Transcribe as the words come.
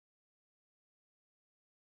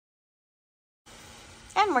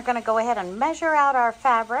And we're going to go ahead and measure out our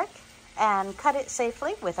fabric and cut it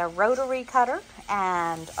safely with a rotary cutter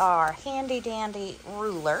and our handy dandy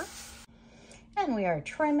ruler. And we are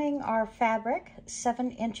trimming our fabric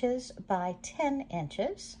 7 inches by 10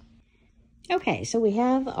 inches. Okay, so we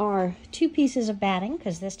have our 2 pieces of batting,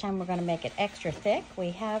 because this time we're going to make it extra thick.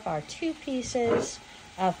 We have our 2 pieces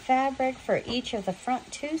of fabric for each of the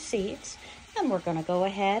front 2 seats, and we're going to go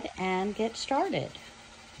ahead and get started.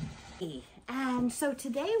 And so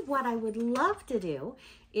today what I would love to do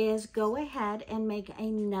is go ahead and make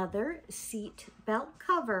another seat belt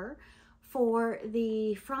cover for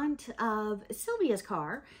the front of Sylvia's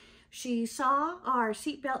car. She saw our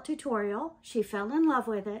seatbelt tutorial, she fell in love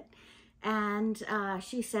with it, and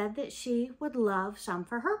she said that she would love some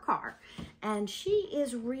for her car. And she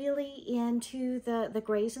is really into the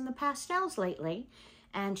grays and the pastels lately,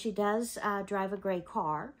 and she does drive a gray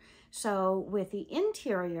car. So with the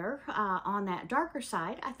interior on that darker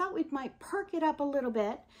side, I thought we might perk it up a little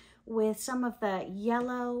bit with some of the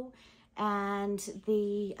yellow and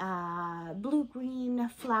the blue-green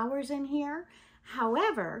flowers in here.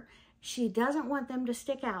 However, she doesn't want them to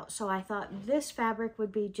stick out, so I thought this fabric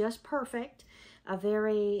would be just perfect, a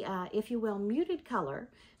very, if you will, muted color,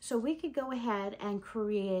 so we could go ahead and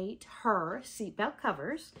create her seatbelt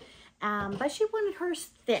covers. But she wanted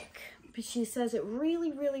hers thick. She says it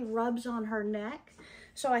really, really rubs on her neck.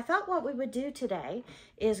 So I thought what we would do today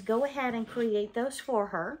is go ahead and create those for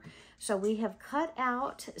her. So we have cut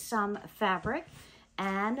out some fabric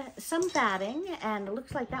and some batting, and it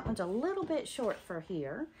looks like that one's a little bit short for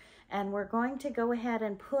here. And we're going to go ahead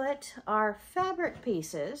and put our fabric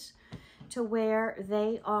pieces to where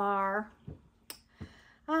they are,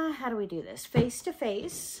 how do we do this? Face to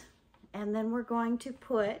face. And then we're going to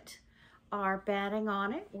put our batting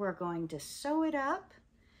on it. We're going to sew it up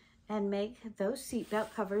and make those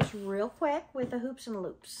seatbelt covers real quick with the hoops and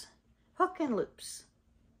loops, hook and loops.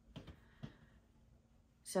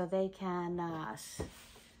 So they can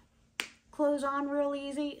close on real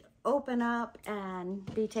easy, open up, and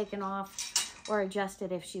be taken off or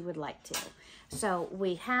adjusted if she would like to. So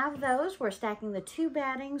we have those. We're stacking the 2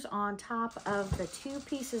 battings on top of the 2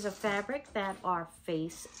 pieces of fabric that are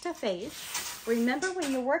face to face. Remember,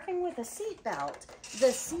 when you're working with a seat belt,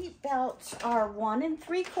 the seat belts are 1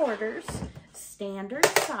 3/4 standard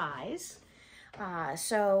size.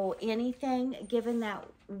 So anything given that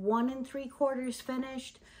 1 3/4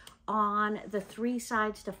 finished on the 3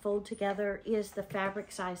 sides to fold together is the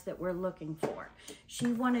fabric size that we're looking for. She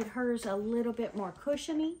wanted hers a little bit more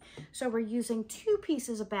cushiony, so we're using 2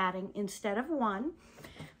 pieces of batting instead of 1.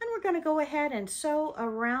 And we're going to go ahead and sew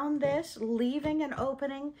around this, leaving an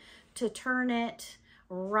opening to turn it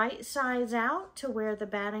right sides out to where the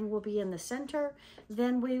batting will be in the center.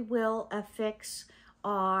 Then we will affix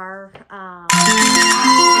our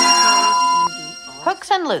hooks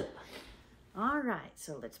and loop. All right,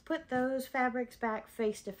 so let's put those fabrics back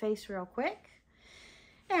face to face real quick.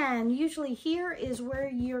 And usually here is where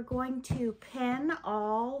you're going to pin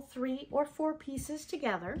all 3 or 4 pieces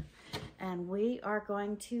together. And we are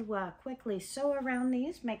going to quickly sew around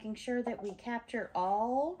these, making sure that we capture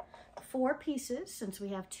all 4 pieces, since we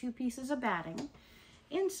have 2 pieces of batting,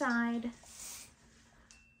 inside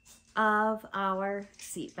of our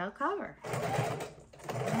seatbelt cover.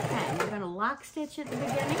 Okay, we're going to lock stitch at the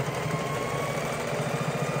beginning.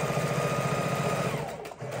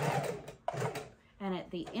 And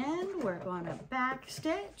at the end, we're going to back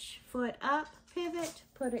stitch, foot up, pivot,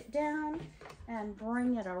 put it down, and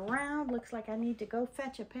bring it around. Looks like I need to go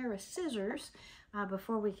fetch a pair of scissors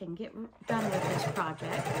before we can get done with this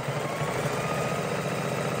project.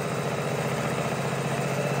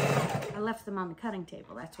 I left them on the cutting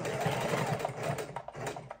table, that's what I did.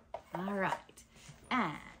 All right,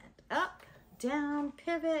 and up, down,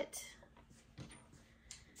 pivot,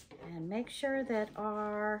 and make sure that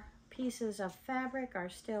our pieces of fabric are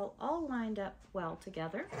still all lined up well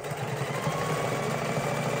together.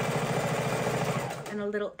 And a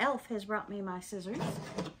little elf has brought me my scissors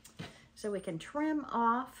so we can trim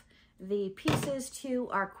off the pieces to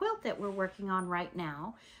our quilt that we're working on right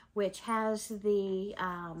now, which has the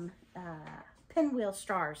pinwheel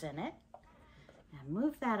stars in it. And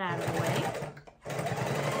move that out of the way.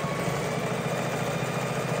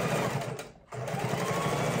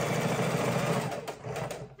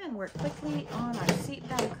 Work quickly on our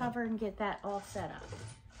seatbelt cover and get that all set up.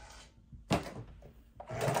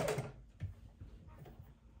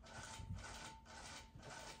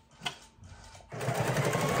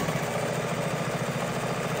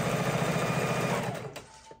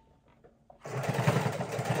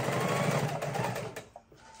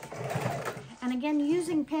 And again,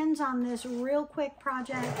 using pins on this real quick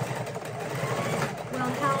project will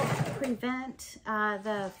help prevent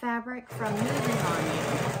the fabric from moving on you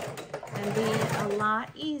and be a lot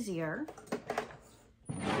easier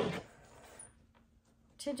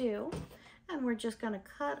to do. And we're just going to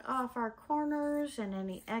cut off our corners and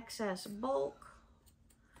any excess bulk.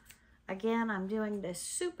 Again, I'm doing this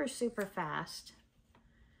super, super fast,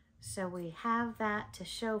 so we have that to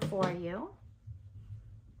show for you.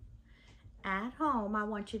 At home, I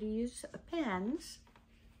want you to use pins.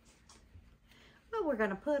 Well, we're going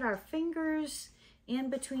to put our fingers in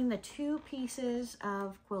between the two pieces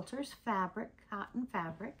of Quilter's fabric, cotton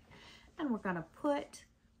fabric, and we're going to put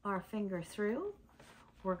our finger through.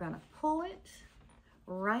 We're going to pull it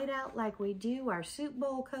right out like we do our soup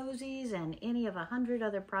bowl cozies and any of 100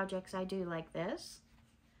 other projects I do like this.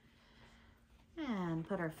 And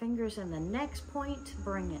put our fingers in the next point,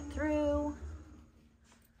 bring it through.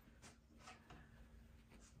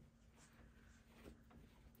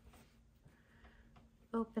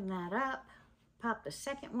 Open that up, pop the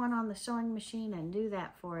second one on the sewing machine and do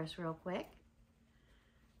that for us real quick.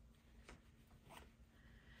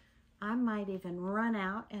 I might even run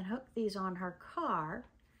out and hook these on her car,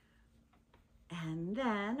 and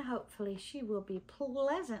then hopefully she will be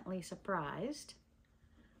pleasantly surprised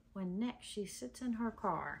when next she sits in her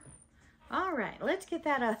car. All right, let's get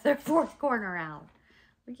that other fourth corner out.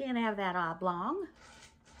 We can't have that oblong.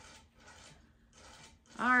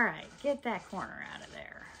 All right, get that corner out of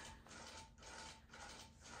there.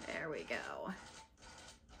 There we go.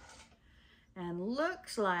 And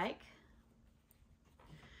looks like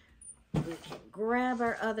we can grab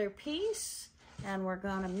our other piece, and we're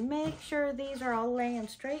going to make sure these are all laying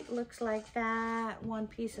straight. Looks like that one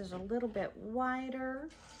piece is a little bit wider.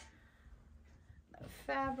 The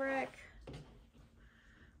fabric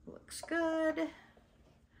looks good.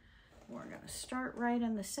 We're going to start right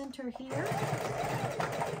in the center here,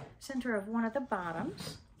 center of one of the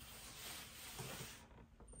bottoms.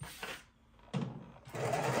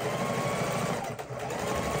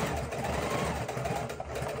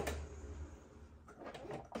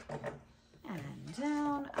 And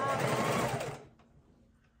down, up.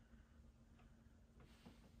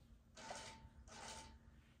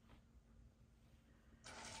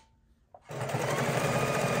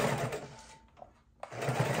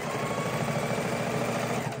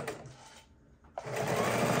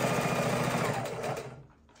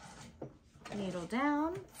 Needle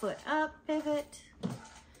down, foot up, pivot,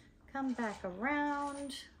 come back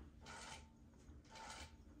around.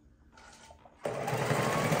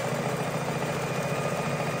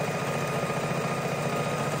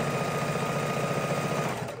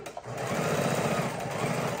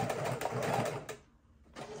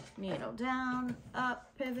 Needle down,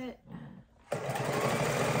 up, pivot.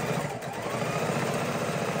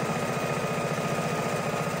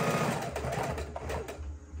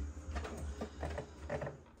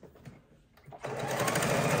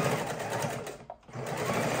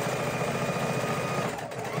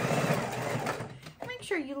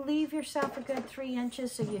 You leave yourself a good 3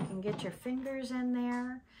 inches so you can get your fingers in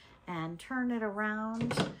there and turn it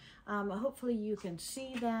around. Hopefully you can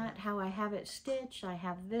see that, how I have it stitched. I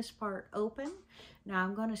have this part open. Now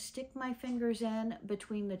I'm going to stick my fingers in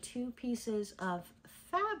between the two pieces of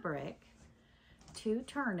fabric to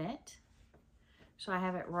turn it. So I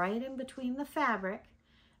have it right in between the fabric,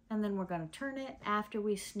 and then we're going to turn it after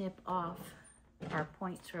we snip off our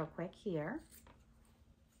points real quick here.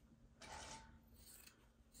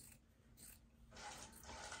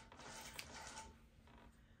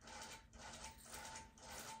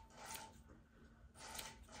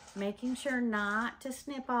 Making sure not to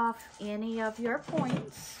snip off any of your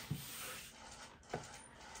points.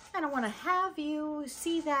 And I want to have you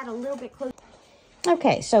see that a little bit closer.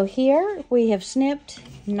 Okay, so here we have snipped,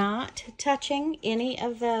 not touching any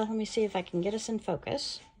of the, let me see if I can get us in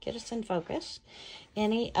focus.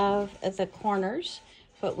 Any of the corners,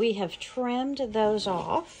 but we have trimmed those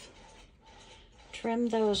off.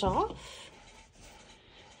 Trimmed those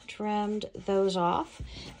off,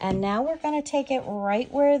 and now we're going to take it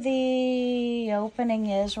right where the opening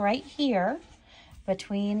is, right here,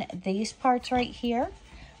 between these parts right here.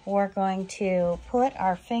 We're going to put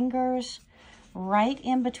our fingers right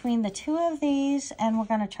in between the two of these, and we're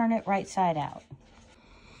going to turn it right side out.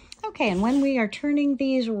 Okay, and when we are turning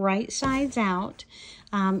these right sides out,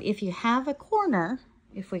 if you have a corner,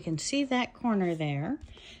 if we can see that corner there,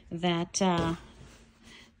 that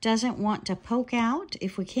doesn't want to poke out,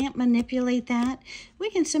 if we can't manipulate that, we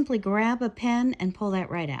can simply grab a pen and pull that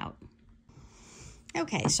right out.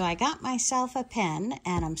 Okay, so I got myself a pen,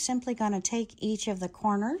 and I'm simply going to take each of the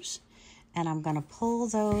corners And I'm going to pull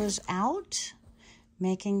those out,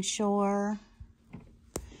 making sure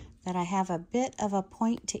that I have a bit of a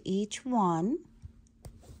point to each one.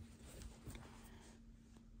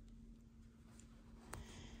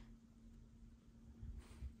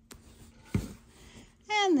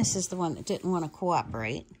 And this is the one that didn't want to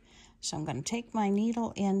cooperate. So I'm going to take my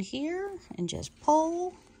needle in here and just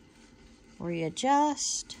pull,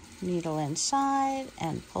 readjust, needle inside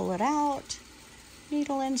and pull it out,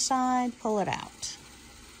 needle inside, pull it out.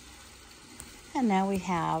 And now we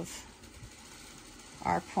have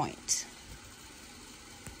our point.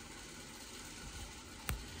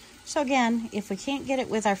 So again, if we can't get it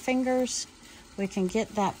with our fingers, we can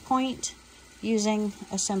get that point using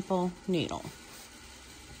a simple needle.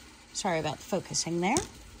 Sorry about the focusing there.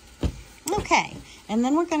 Okay, and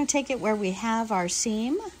then we're going to take it where we have our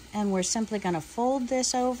seam, and we're simply going to fold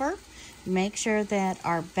this over, make sure that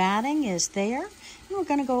our batting is there, and we're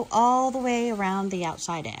going to go all the way around the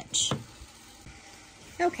outside edge.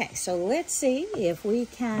 Okay, so let's see if we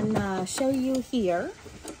can show you here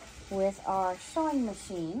with our sewing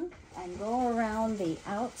machine and go around the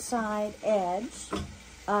outside edge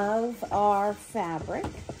of our fabric.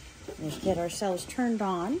 Let's get ourselves turned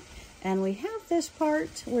on. And we have this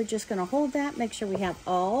part, we're just going to hold that, make sure we have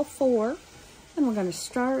all four. And we're going to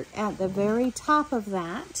start at the very top of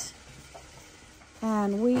that.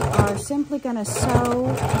 And we are simply going to sew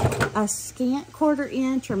a scant 1/4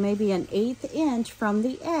 inch or maybe an 1/8 inch from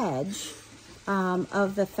the edge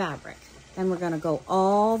of the fabric. And we're going to go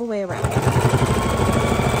all the way around.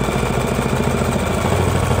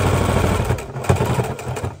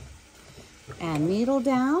 And needle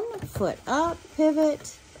down, foot up,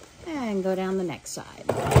 pivot, and go down the next side.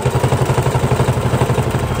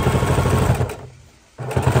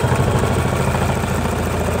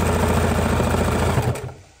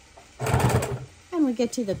 And we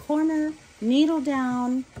get to the corner, needle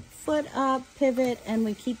down, foot up, pivot, and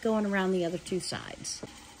we keep going around the other two sides.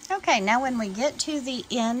 Okay, now when we get to the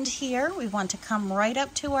end here, we want to come right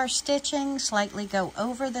up to our stitching, slightly go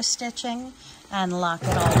over the stitching, and lock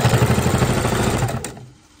it all in.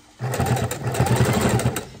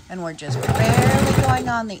 And we're just barely going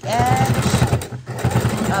on the edge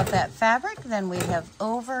of that fabric. Then we have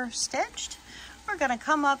over stitched. We're going to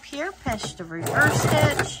come up here, push the reverse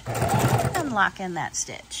stitch, and lock in that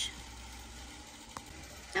stitch.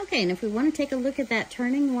 Okay, and if we want to take a look at that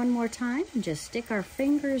turning one more time, just stick our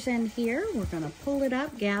fingers in here. We're going to pull it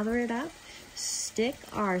up, gather it up, stick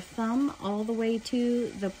our thumb all the way to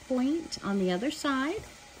the point on the other side.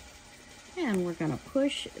 And we're going to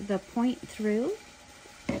push the point through.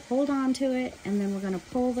 Hold on to it, and then we're going to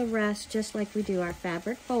pull the rest just like we do our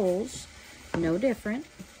fabric folds, no different.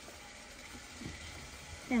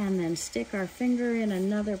 And then stick our finger in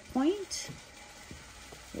another point.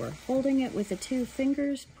 We're holding it with the 2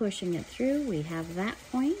 fingers, pushing it through. We have that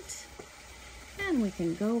point. And we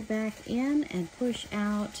can go back in and push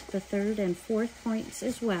out the 3rd and 4th points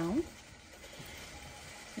as well.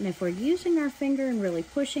 And if we're using our finger and really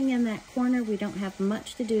pushing in that corner, we don't have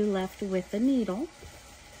much to do left with the needle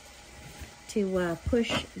to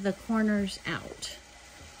push the corners out.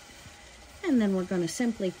 And then we're going to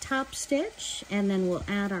simply top stitch, and then we'll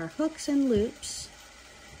add our hooks and loops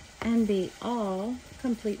and be all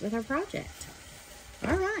complete with our project.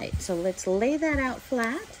 All right, so let's lay that out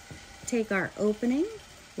flat. Take our opening,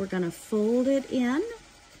 we're going to fold it in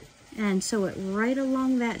and sew it right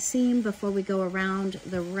along that seam before we go around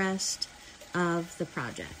the rest of the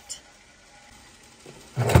project.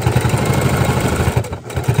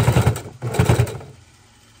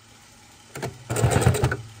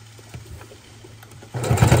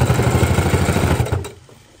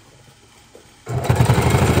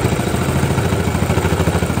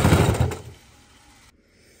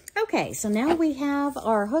 Okay, so now we have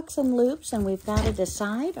our hooks and loops, and we've got to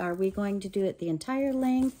decide, are we going to do it the entire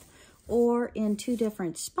length or in 2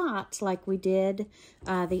 different spots like we did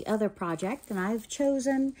the other project? And I've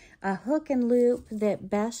chosen a hook and loop that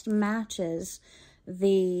best matches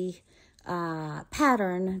the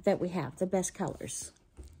pattern that we have, the best colors.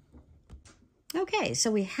 Okay, so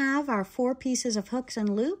we have our 4 pieces of hooks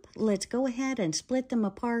and loop. Let's go ahead and split them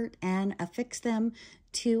apart and affix them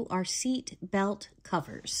to our seat belt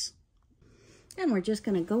covers. And we're just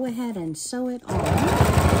going to go ahead and sew it on.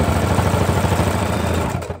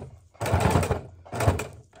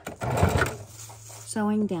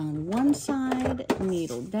 Sewing down one side,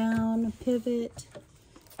 needle down, pivot,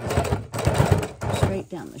 straight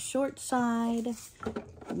down the short side,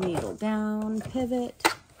 needle down, pivot,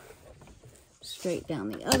 straight down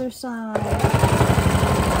the other side.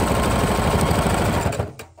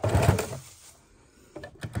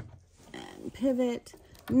 pivot.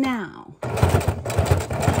 Now,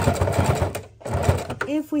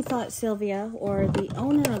 if we thought Sylvia or the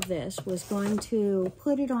owner of this was going to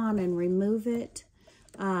put it on and remove it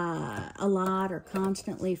a lot or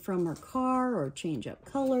constantly from her car or change up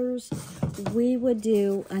colors, we would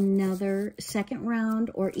do another second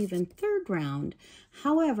round or even third round.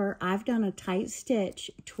 However, I've done a tight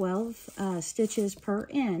stitch, 12 stitches per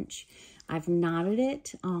inch. I've knotted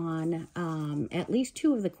it on at least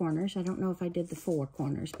 2 of the corners. I don't know if I did the 4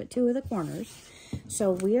 corners, but 2 of the corners.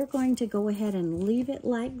 So we are going to go ahead and leave it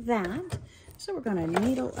like that. So we're going to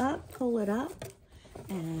needle up, pull it up,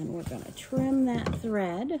 and we're going to trim that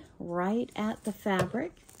thread right at the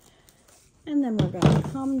fabric. And then we're going to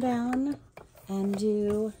come down and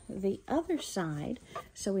do the other side.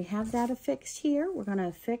 So we have that affixed here. We're going to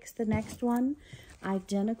affix the next one,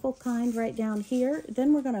 identical kind, right down here.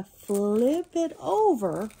 Then we're going to flip it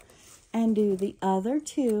over and do the other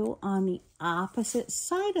 2 on the opposite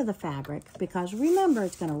side of the fabric, because remember,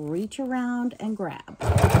 it's going to reach around and grab.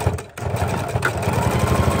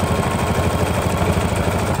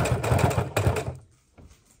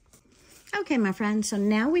 Okay, my friends, so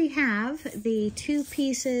now we have the 2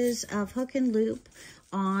 pieces of hook and loop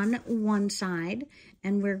on one side,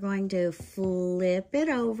 and we're going to flip it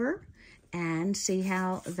over and see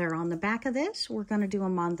how they're on the back of this. We're going to do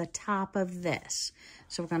them on the top of this.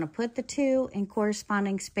 So we're going to put the 2 in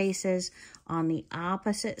corresponding spaces on the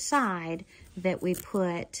opposite side that we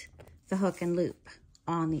put the hook and loop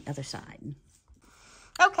on the other side.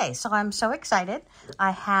 Okay, so I'm so excited.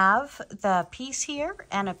 I have the piece here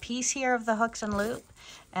and a piece here of the hooks and loop,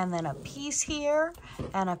 and then a piece here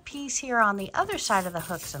and a piece here on the other side of the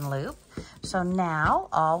hooks and loop. So now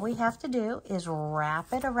all we have to do is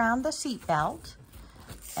wrap it around the seat belt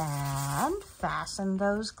and fasten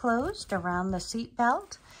those closed around the seat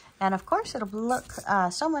belt. And of course, it'll look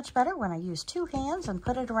so much better when I use 2 hands and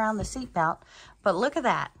put it around the seat belt. But look at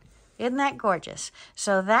that. Isn't that gorgeous?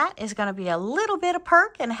 So that is going to be a little bit of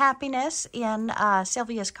perk and happiness in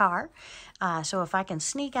Sylvia's car. So if I can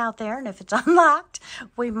sneak out there, and if it's unlocked,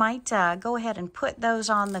 we might go ahead and put those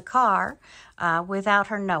on the car without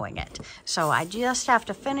her knowing it. So I just have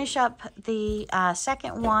to finish up the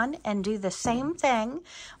second one and do the same thing.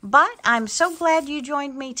 But I'm so glad you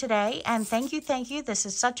joined me today, and thank you, thank you. This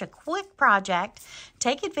is such a quick project.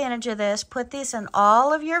 Take advantage of this. Put this in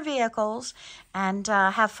all of your vehicles and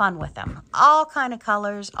have fun with them. All kind of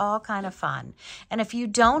colors, all kind of fun. And if you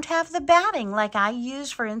don't have the batting like I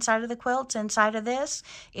use for inside of the quilts, inside of this,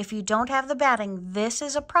 if you don't have the batting, this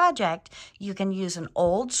is a project. You can use an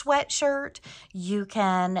old sweatshirt. You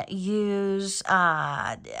can use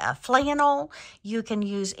a flannel. You can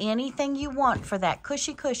use anything you want for that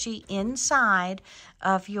cushy inside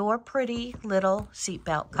of your pretty little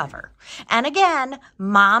seatbelt cover. And again,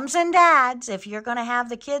 moms and dads, if you're going to have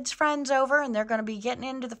the kids' friends over and they're going to be getting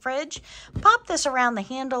into the fridge, pop this around the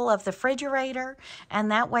handle of the refrigerator, and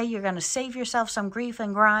that way you're going to save yourself some grief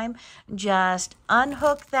and grime. Just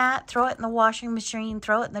unhook that, throw it in the washing machine,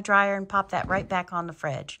 throw it in the dryer, and pop that right back on the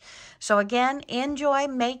fridge. So again, enjoy,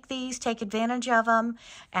 make these, take advantage of them,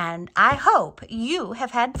 and I hope you have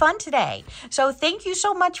had fun today. So thank you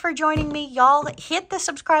so much for joining me. Y'all hit the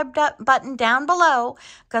subscribe button down below,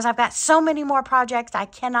 because I've got so many more projects I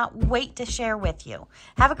cannot wait to share with you.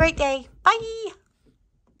 Have a great day. Bye.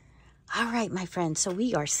 All right, my friends, so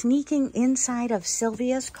we are sneaking inside of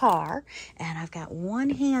Sylvia's car, and I've got one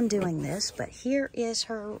hand doing this, but here is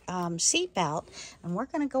her seat belt, and we're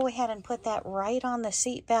going to go ahead and put that right on the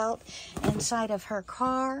seat belt inside of her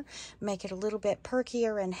car, make it a little bit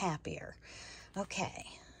perkier and happier. Okay,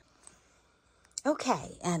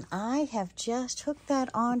 and I have just hooked that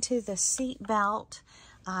onto the seat belt.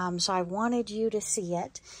 So I wanted you to see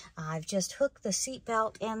it. I've just hooked the seat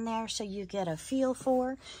belt in there so you get a feel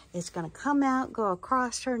for. It's going to come out, go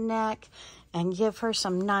across her neck, and give her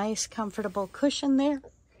some nice, comfortable cushion there,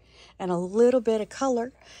 and a little bit of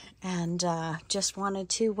color. And just wanted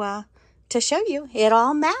to show you. It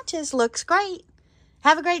all matches. Looks great.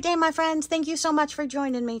 Have a great day, my friends. Thank you so much for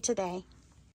joining me today.